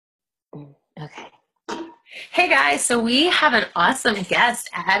Okay. Hey guys, so we have an awesome guest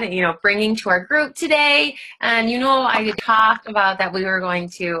bringing to our group today. And I talked about that we were going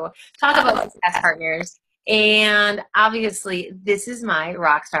to talk about success partners. And obviously, this is my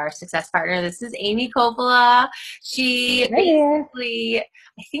rock star success partner. This is Amy Coppola. She Right here. basically,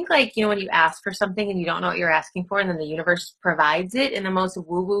 I think, when you ask for something and you don't know what you're asking for, and then the universe provides it in the most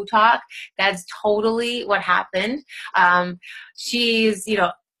woo-woo talk, that's totally what happened. She's,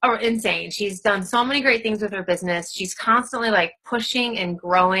 insane. She's done so many great things with her business. She's constantly like pushing and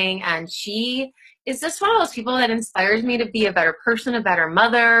growing, and she is just one of those people that inspires me to be a better person, a better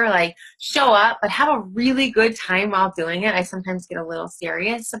mother, like show up, but have a really good time while doing it. I sometimes get a little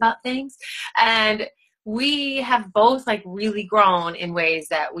serious about things. And we have both like really grown in ways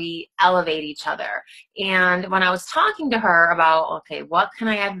that we elevate each other. And when I was talking to her about, okay, what can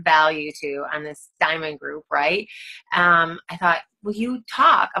I add value to on this diamond group, right? I thought, will you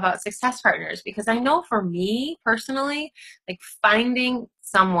talk about success partners? Because I know for me personally, like finding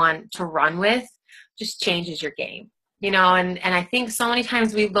someone to run with just changes your game. And I think so many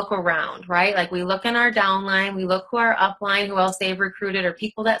times we look around, right? Like we look in our downline, we look who our upline, who else they've recruited, or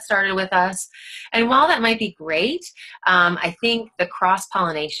people that started with us. And while that might be great, I think the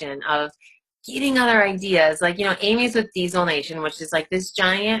cross-pollination of getting other ideas, like, Amy's with Diesel Nation, which is like this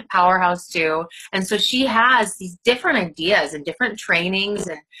giant powerhouse too. And so she has these different ideas and different trainings,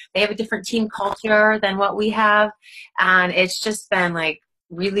 and they have a different team culture than what we have. And it's just been like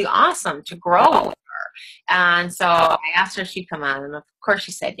really awesome to grow with her. And so I asked her if she'd come on, and of course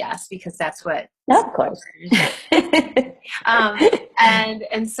she said yes, because that's what Of course. um,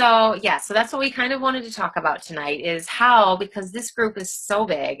 so that's what we kind of wanted to talk about tonight is how, because this group is so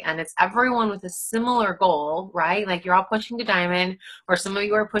big and it's everyone with a similar goal, right? Like you're all pushing to diamond, or some of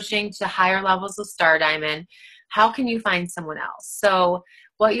you are pushing to higher levels of star diamond. How can you find someone else? So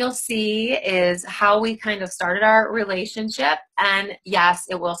what you'll see is how we kind of started our relationship. And yes,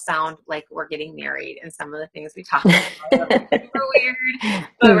 it will sound like we're getting married and some of the things we talk about are super weird,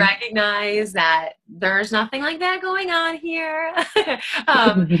 but recognize that there's nothing like that going on here.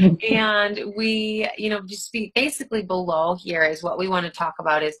 um, and we, just be basically below here is what we want to talk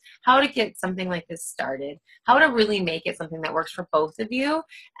about is how to get something like this started, how to really make it something that works for both of you,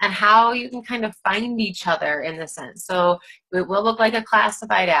 and how you can kind of find each other in the sense. So it will look like a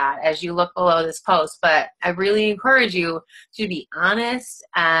classified ad as you look below this post, but I really encourage you to be honest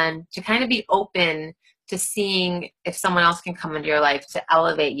and to kind of be open to seeing if someone else can come into your life to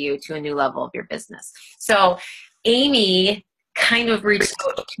elevate you to a new level of your business. So Amy kind of reached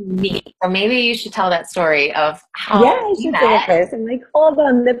out to me. So maybe you should tell that story of Yeah, how I we should say it met. first. I'm like, hold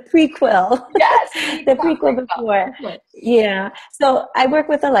on, the prequel. Yes, The prequel before. prequel. Yeah. So I work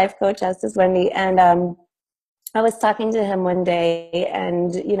with a life coach, as does Wendy, and I was talking to him one day,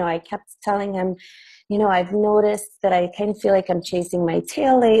 and I kept telling him, I've noticed that I kind of feel like I'm chasing my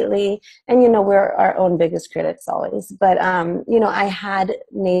tail lately. And we're our own biggest critics always. But I had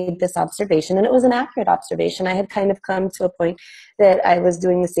made this observation, and it was an accurate observation. I had kind of come to a point that I was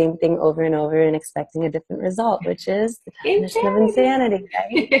doing the same thing over and over and expecting a different result, which is the definition of insanity,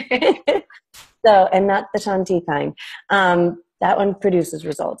 right? So, and not the Shanti kind. That one produces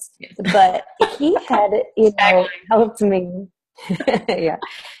results. But he had, helped me. Yeah.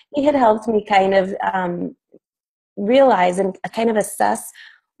 He had helped me kind of realize and kind of assess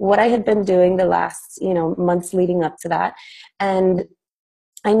what I had been doing the last, months leading up to that. And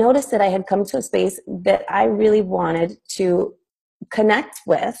I noticed that I had come to a space that I really wanted to connect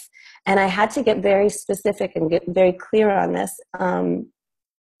with. And I had to get very specific and get very clear on this.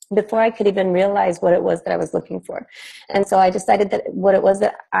 Before I could even realize what it was that I was looking for. And so I decided that what it was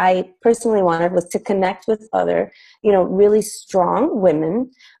that I personally wanted was to connect with other, really strong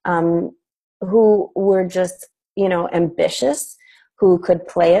women who were just, ambitious, who could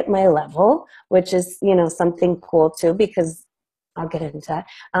play at my level, which is, something cool too, because I'll get into that,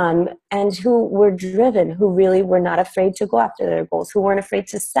 and who were driven, who really were not afraid to go after their goals, who weren't afraid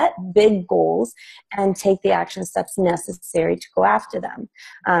to set big goals and take the action steps necessary to go after them.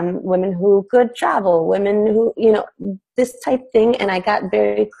 Women who could travel, women who, this type thing, and I got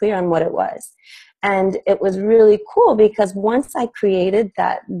very clear on what it was. And it was really cool because once I created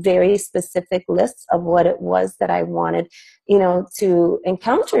that very specific list of what it was that I wanted, to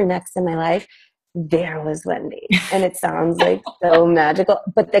encounter next in my life, there was Wendy. And it sounds like so magical.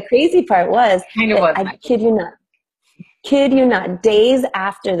 But the crazy part was, Kind of was. I kid you not, days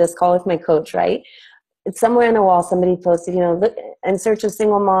after this call with my coach, right? It's somewhere on the wall, somebody posted, look, in search of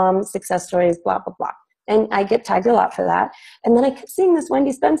single mom, success stories, blah, blah, blah. And I get tagged a lot for that. And then I kept seeing this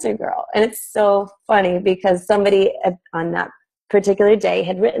Wendy Spencer girl. And it's so funny because somebody on that particular day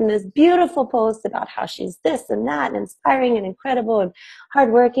had written this beautiful post about how she's this and that and inspiring and incredible and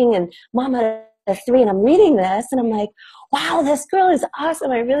hardworking and mama of three. And I'm reading this and I'm like, wow, this girl is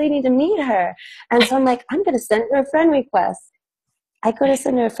awesome. I really need to meet her. And so I'm like, I'm going to send her a friend request. I go to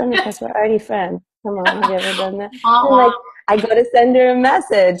send her a friend request. We're already friends. Come on, have you ever done that? And like, I go to send her a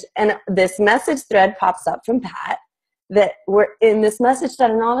message, and this message thread pops up from Pat that we're in this message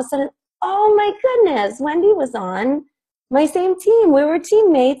thread, and all of a sudden, oh my goodness, Wendy was on my same team. We were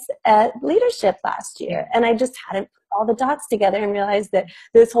teammates at leadership last year, and I just hadn't put all the dots together and realized that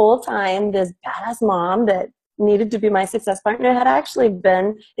this whole time, this badass mom that needed to be my success partner had actually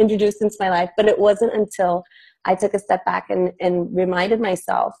been introduced into my life. But it wasn't until I took a step back and reminded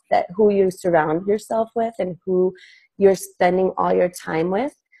myself that who you surround yourself with and who you're spending all your time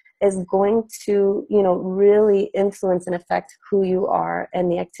with is going to, really influence and affect who you are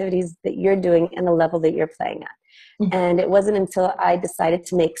and the activities that you're doing and the level that you're playing at. And it wasn't until I decided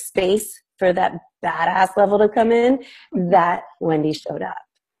to make space for that badass level to come in that Wendy showed up,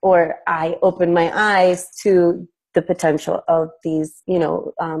 or I opened my eyes to the potential of these,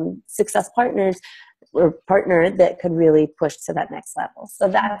 success partners or partner that could really push to that next level. So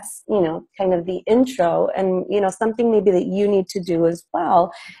that's, kind of the intro. And, something maybe that you need to do as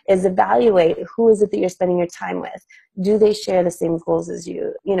well is evaluate who is it that you're spending your time with? Do they share the same goals as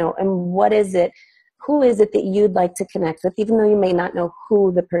you? And what is it? Who is it that you'd like to connect with, even though you may not know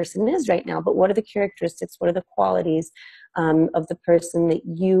who the person is right now, but what are the characteristics, what are the qualities of the person that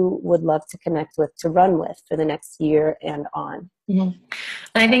you would love to connect with, to run with for the next year and on? Mm-hmm.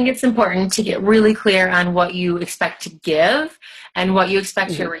 And I think it's important to get really clear on what you expect to give and what you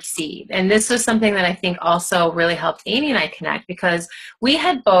expect to receive. And this was something that I think also really helped Amy and I connect, because we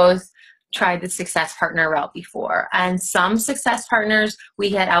had both tried the success partner route before. And some success partners we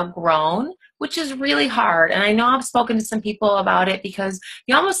had outgrown, which is really hard. And I know I've spoken to some people about it, because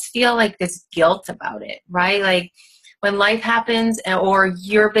you almost feel like this guilt about it, right? Like when life happens or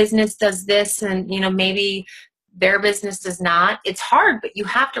your business does this and, maybe their business does not, it's hard, but you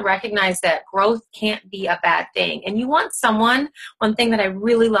have to recognize that growth can't be a bad thing. And you want someone, one thing that I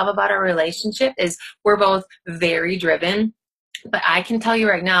really love about our relationship is we're both very driven. But I can tell you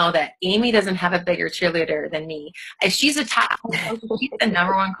right now that Amy doesn't have a bigger cheerleader than me. If she's a top coach, if she's the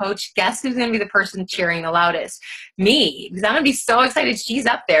number one coach, guess who's going to be the person cheering the loudest? Me. Because I'm going to be so excited she's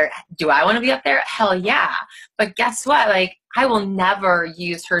up there. Do I want to be up there? Hell yeah. But guess what? Like, I will never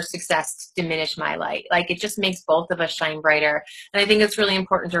use her success to diminish my light. Like, it just makes both of us shine brighter. And I think it's really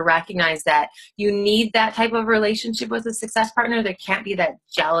important to recognize that you need that type of relationship with a success partner. There can't be that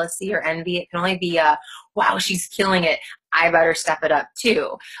jealousy or envy. It can only be a, wow, she's killing it, I better step it up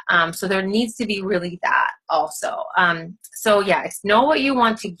too. So there needs to be really that also. So yeah, know what you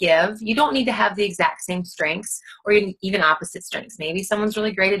want to give. You don't need to have the exact same strengths or even opposite strengths. Maybe someone's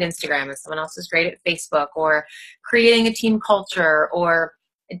really great at Instagram and someone else is great at Facebook, or creating a team culture, or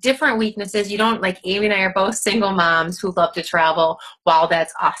different weaknesses. You don't, like Amy and I are both single moms who love to travel. While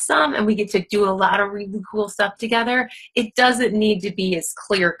that's awesome and we get to do a lot of really cool stuff together, it doesn't need to be as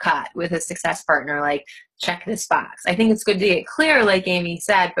clear cut with a success partner, like check this box. I think it's good to get clear, like Amy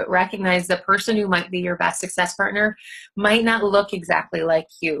said, but recognize the person who might be your best success partner might not look exactly like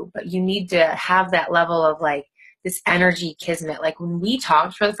you, but you need to have that level of like this energy kismet. Like when we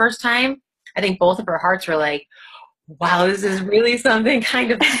talked for the first time, I think both of our hearts were like, wow, this is really something kind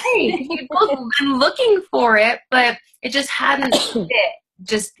of great. We've both been looking for it, but it just hadn't fit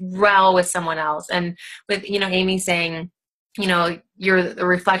just well with someone else. And with, Amy saying, you're the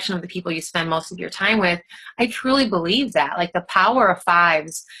reflection of the people you spend most of your time with. I truly believe that. Like the power of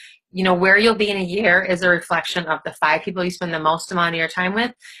fives, where you'll be in a year is a reflection of the 5 people you spend the most amount of your time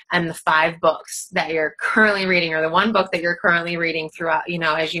with and the 5 books that you're currently reading, or the 1 book that you're currently reading throughout,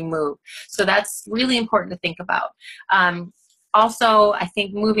 as you move. So that's really important to think about. Also, I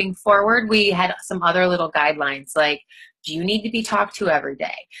think moving forward, we had some other little guidelines, like, do you need to be talked to every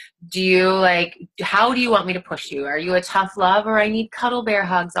day? How do you want me to push you? Are you a tough love, or I need cuddle bear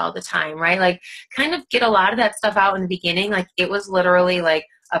hugs all the time, right? Like kind of get a lot of that stuff out in the beginning. Like it was literally like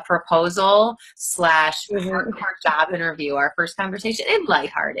a proposal / hardcore job interview, our first conversation, and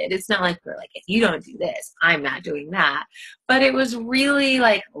lighthearted. It's not like we're like, if you don't do this, I'm not doing that. But it was really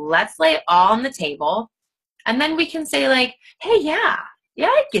like, let's lay it all on the table. And then we can say like, hey, yeah,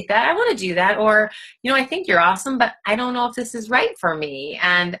 I get that. I want to do that. Or, I think you're awesome, but I don't know if this is right for me.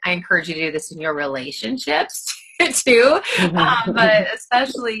 And I encourage you to do this in your relationships too. But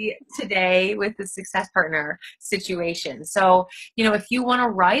especially today with the success partner situation. So, if you want to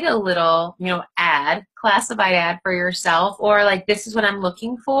write a little, classified ad for yourself, or like, this is what I'm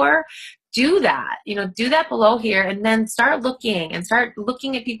looking for, do that, do that below here, and then start looking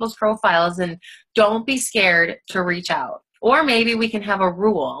at people's profiles, and don't be scared to reach out. Or maybe we can have a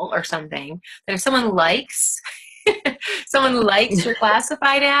rule or something that if someone likes someone likes your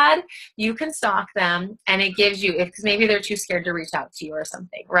classified ad, you can stalk them, and it gives you, because maybe they're too scared to reach out to you or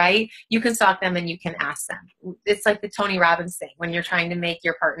something, right? You can stalk them and you can ask them. It's like the Tony Robbins thing. When you're trying to make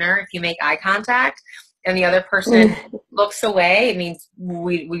your partner, if you make eye contact and the other person looks away, it means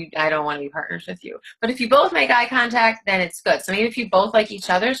I don't want to be partners with you. But if you both make eye contact, then it's good. So maybe if you both like each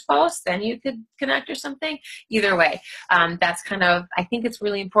other's posts, then you could connect or something. Either way, that's kind of, I think it's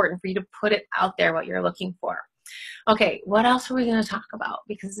really important for you to put it out there what you're looking for. Okay, what else are we going to talk about?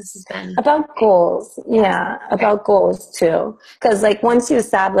 Because this has been about goals. Yeah, okay. about goals too. Because like once you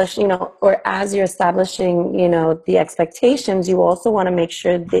establish, or as you're establishing, the expectations, you also want to make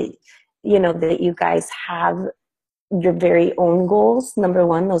sure that, that you guys have your very own goals. Number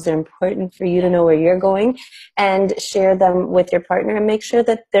one, those are important for you to know where you're going, and share them with your partner, and make sure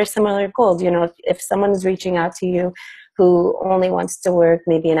that they're similar goals. If someone is reaching out to you who only wants to work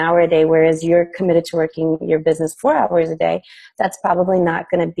maybe an hour a day, whereas you're committed to working your business 4 hours a day, that's probably not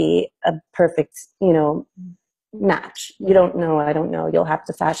going to be a perfect, match. You don't know. I don't know. You'll have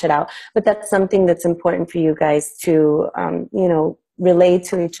to fash it out. But that's something that's important for you guys to, relate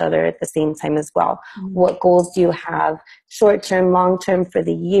to each other at the same time as well. Mm-hmm. What goals do you have, short term, long term, for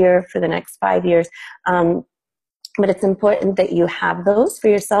the year, for the next 5 years? But it's important that you have those for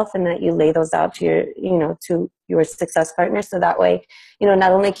yourself, and that you lay those out to your success partner. So that way,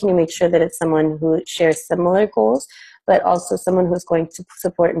 not only can you make sure that it's someone who shares similar goals, but also someone who's going to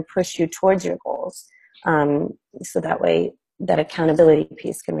support and push you towards your goals. So that way, that accountability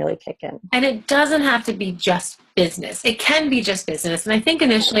piece can really kick in. And it doesn't have to be just business. It can be just business. And I think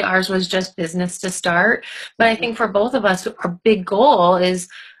initially ours was just business to start. But I think for both of us, our big goal is,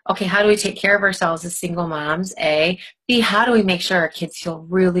 okay, how do we take care of ourselves as single moms? A. B, how do we make sure our kids feel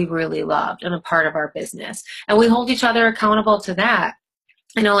really, really loved and a part of our business? And we hold each other accountable to that.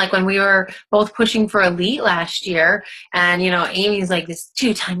 Like when we were both pushing for elite last year, and, Amy's like this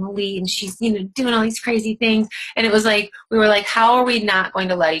 2-time elite, and she's, doing all these crazy things. And it was like, we were like, how are we not going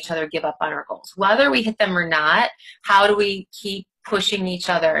to let each other give up on our goals? Whether we hit them or not, how do we keep pushing each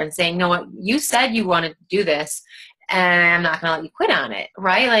other and saying, no, what you said you wanted to do this, and I'm not going to let you quit on it,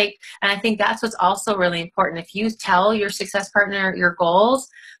 right? And I think that's what's also really important. If you tell your success partner your goals,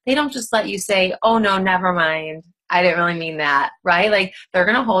 they don't just let you say, oh no, never mind, I didn't really mean that, right? They're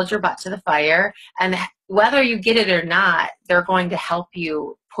going to hold your butt to the fire, and whether you get it or not, they're going to help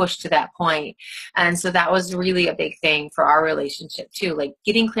you push to that point. And so that was really a big thing for our relationship too,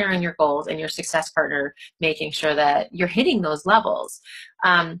 getting clear on your goals, and your success partner making sure that you're hitting those levels.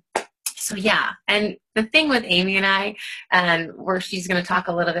 So yeah, and the thing with Amy and I, and where she's going to talk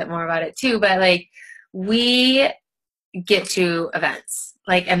a little bit more about it too, but we get to events.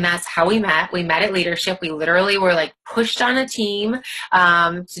 And that's how we met. We met at leadership. We literally were pushed on a team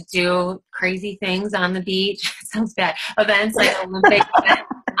to do crazy things on the beach. It sounds bad. Events, Olympic events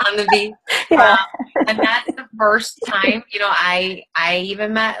on the beach. Yeah. And that's the first time, I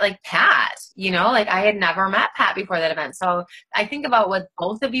even met Pat, I had never met Pat before that event. So I think about what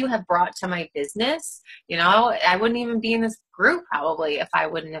both of you have brought to my business. I wouldn't even be in this group probably if I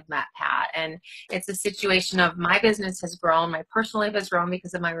wouldn't have met Pat. And it's a situation of my business has grown, my personal life has grown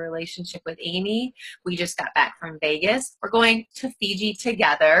because of my relationship with Amy. We just got back from Vegas. We're going to Fiji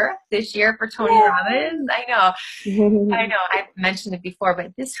together this year for Tony Robbins. I know. I've mentioned it before,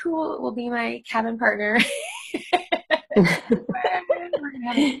 but this who will be my cabin partner.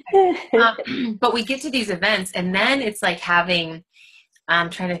 But we get to these events, and then it's having, I'm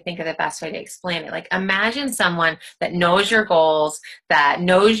trying to think of the best way to explain it. Imagine someone that knows your goals, that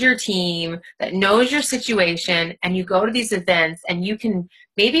knows your team, that knows your situation, and you go to these events and you can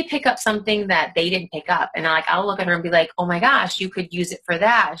maybe pick up something that they didn't pick up. And I'll look at her and be like, oh my gosh, you could use it for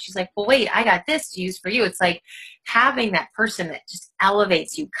that. And she's like, well, wait, I got this to use for you. It's having that person that just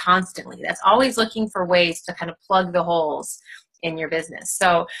elevates you constantly. That's always looking for ways to kind of plug the holes in your business.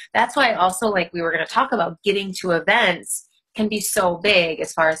 So that's why also we were going to talk about getting to events can be so big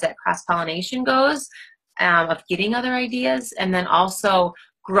as far as that cross-pollination goes, of getting other ideas, and then also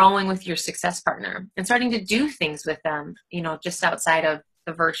growing with your success partner and starting to do things with them, just outside of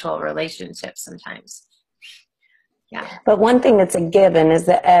the virtual relationship sometimes. Yeah. But one thing that's a given is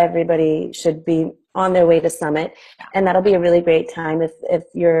that everybody should be on their way to Summit. Yeah. And that'll be a really great time. If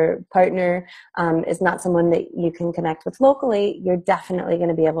your partner is not someone that you can connect with locally, you're definitely going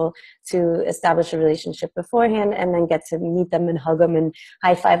to be able to establish a relationship beforehand, and then get to meet them and hug them and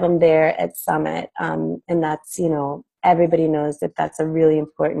high five them there at Summit. And that's, everybody knows that that's a really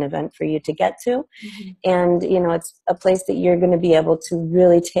important event for you to get to. Mhm. And, it's a place that you're going to be able to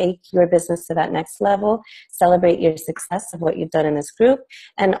really take your business to that next level, celebrate your success of what you've done in this group,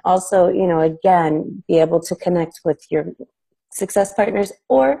 and also, again, be able to connect with your success partners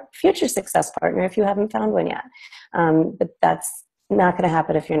or future success partner if you haven't found one yet. But that's not going to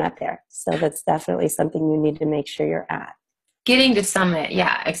happen if you're not there. So that's definitely something you need to make sure you're at. Getting to summit,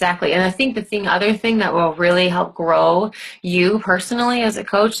 yeah, exactly. And I think other thing that will really help grow you personally as a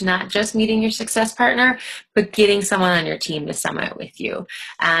coach, not just meeting your success partner, but getting someone on your team to summit with you.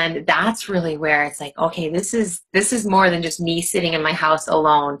 And that's really where it's like, okay, this is more than just me sitting in my house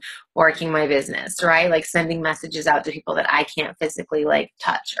alone working my business, right? Like sending messages out to people that I can't physically like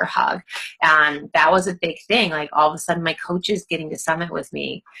touch or hug. And that was a big thing. Like all of a sudden my coaches getting to summit with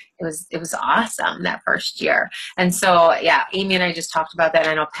me. It was awesome that first year. And so, yeah, Amy and I just talked about that.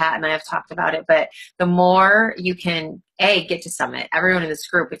 And I know Pat and I have talked about it, but the more you can, get to summit, everyone in this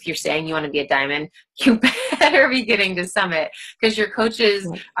group, if you're saying you want to be a diamond, you better be getting to summit, because your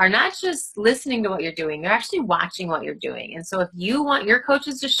coaches are not just listening to what you're doing, they're actually watching what you're doing. And so if you want your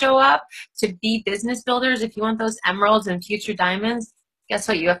coaches to show up to be business builders, if you want those emeralds and future diamonds, guess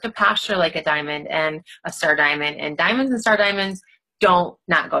what? You have to posture like a diamond and a star diamond, and diamonds and star diamonds don't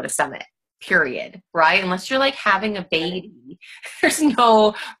not go to summit, period, right? Unless you're like having a baby, there's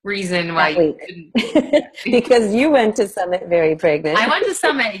no reason why That you week. shouldn't. Because you went to Summit very pregnant. I went to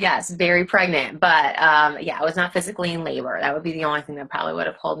summit, yes, very pregnant, but yeah, I was not physically in labor. That would be the only thing that probably would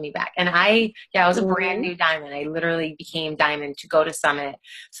have pulled me back. And I was a brand new diamond. I literally became diamond to go to summit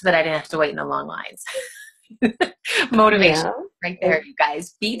so that I didn't have to wait in the long lines. Motivation Yeah. right there, you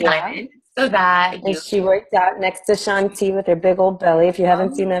guys. Be Yeah. diamond so that And you. she worked out next to Shanti with her big old belly. If you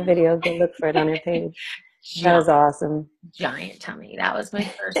haven't seen that Oh, video, go look for it on her page. That giant, was awesome. giant tummy. That was my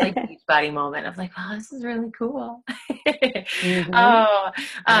first like beach body moment of like, wow, this is really cool. Mm-hmm. Oh, Yep.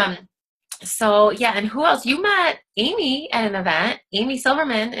 um, so yeah, and who else? You met Amy at an event, Amy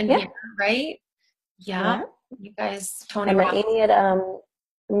Silverman in Yeah. here, right? Yeah. Yeah. You guys, I Tony met Robbins. Amy at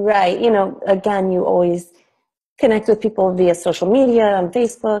right. Again, you always connect with people via social media on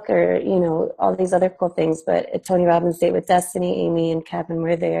Facebook or, all these other cool things. But at Tony Robbins Date with Destiny, Amy and Kevin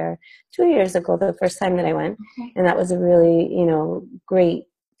were there 2 years ago, the first time that I went. Okay. And that was a really, great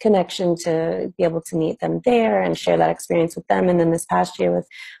connection to be able to meet them there and share that experience with them. And then this past year with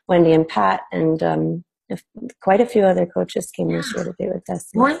Wendy and Pat and quite a few other coaches came this year to Date with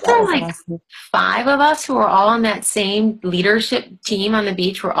Destiny. Weren't So that there was like awesome. 5 of us who were all on that same leadership team on the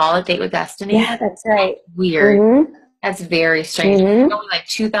beach? We're all at Date with Destiny. Yeah, that's right. Weird. Mm-hmm. That's very strange. Mm-hmm. Only like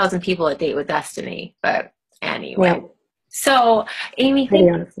 2,000 people at Date with Destiny. But anyway. Yeah, So, Amy, pretty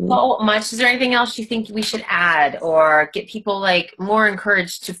thank you awesome. so much. Is there anything else you think we should add or get people like more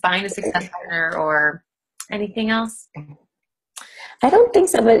encouraged to find a success partner or anything else? I don't think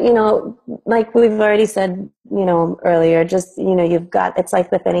so, but like we've already said, earlier, just you've got. It's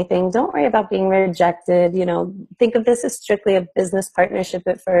like with anything. Don't worry about being rejected. Think of this as strictly a business partnership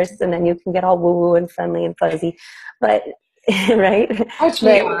at first, and then you can get all woo woo and friendly and fuzzy. But right, Which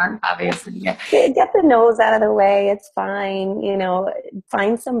we but are, obviously. Yeah. get the nose out of the way. It's fine.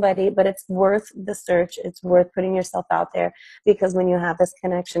 Find somebody, but it's worth the search. It's worth putting yourself out there, because when you have this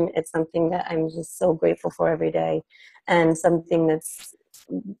connection, it's something that I'm just so grateful for every day, and something that's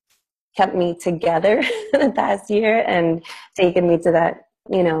kept me together the past year and taken me to that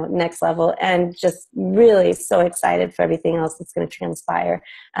next level, and just really so excited for everything else that's going to transpire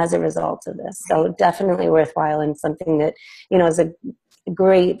as a result of this. So definitely worthwhile, and something that is a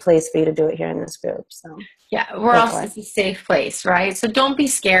great place for you to do it here in this group. So Yeah, we're go also for it. it's a safe place, right? So don't be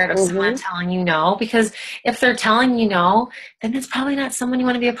scared of someone Mm-hmm. telling you no, because if they're telling you no, then it's probably not someone you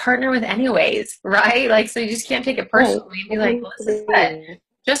want to be a partner with anyways, right? Like, so you just can't take it Right. personally and be like, well, this is it.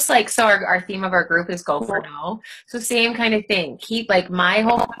 Just like, so our theme of our group is go for no. So same kind of thing. Keep like my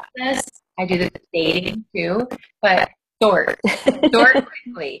whole process. I do this dating too, but short, short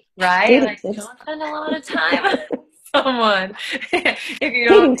quickly, right? Dating Like tips. don't spend a lot of time on someone if you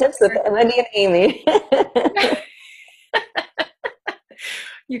don't. Dating tips with Wendy and Amy.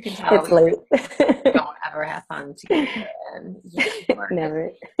 You can tell It's we late. don't ever have fun together. And yeah,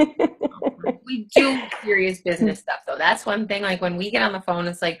 Never. we do serious business stuff though. That's one thing. Like when we get on the phone,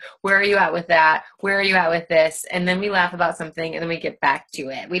 it's like, where are you at with that? Where are you at with this? And then we laugh about something and then we get back to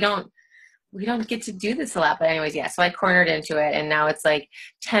it. We don't get to do this a lot, but anyways, yeah. So I cornered into it, and now it's like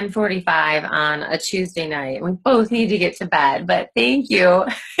 10:45 on a Tuesday night. We both need to get to bed, but thank you,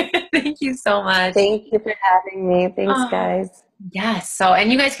 thank you so much. Thank you for having me. Thanks, Oh, guys. yes. So, and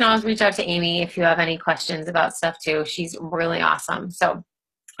you guys can always reach out to Amy if you have any questions about stuff too. She's really awesome. So,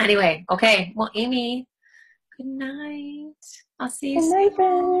 anyway, okay. Well, Amy, Good night. I'll see you Good soon. night,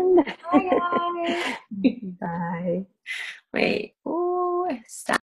 friend. Bye, guys. Bye. Wait. Ooh, stop.